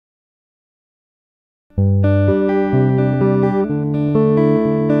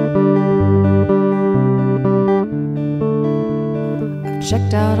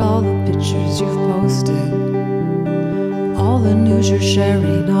checked out all the pictures you've posted, all the news you're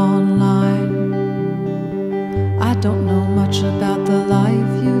sharing online. I don't know much about the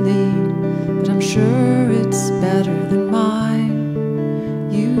life you lead, but I'm sure it's better than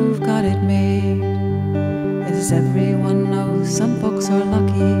mine. You've got it made. As everyone knows, some folks are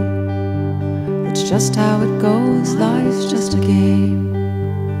lucky. It's just how it goes, life's just a game,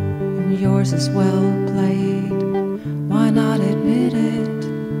 and yours is well played. Why not admit it?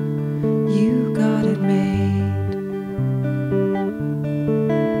 You got it made.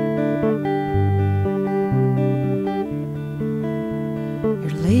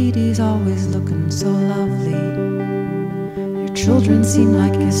 Your lady's always looking so lovely. Your children seem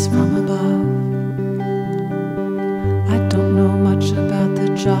like gifts from above. I don't know much about the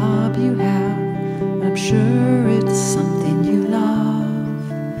job you have, but I'm sure it's something you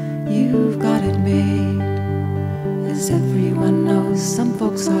love. You've got it made. As everyone knows, some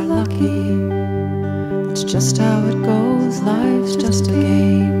folks are lucky. It's just how it goes, life's just a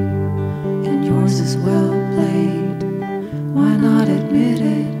game, and yours is well played. Why not admit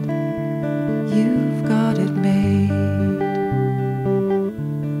it? You've got it made.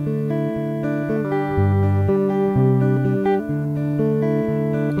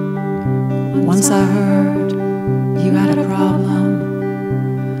 Once I heard you had a problem,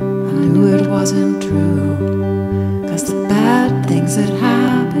 I knew it wasn't true, 'cause the bad things that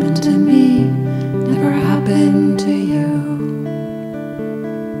happened to me never happened to you.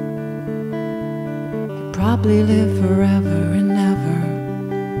 You probably live forever and ever,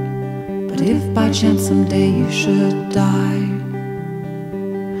 but if by chance someday you should die,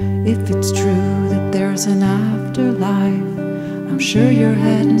 if it's true that there's an afterlife, I'm sure you're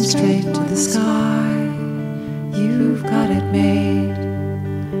heading straight to the sky. You've got it made.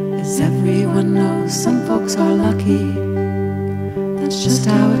 As everyone knows, some folks are lucky. That's just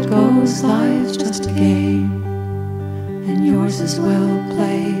how it goes, life's just a game, and yours is well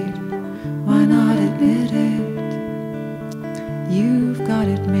played. Why not admit it? You've got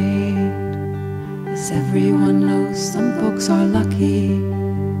it made. As everyone knows, some folks are lucky.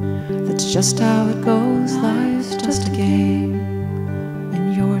 That's just how it goes, life's just a game, and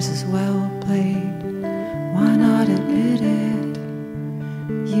yours is well played. Why not admit it?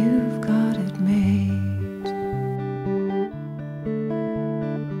 You've got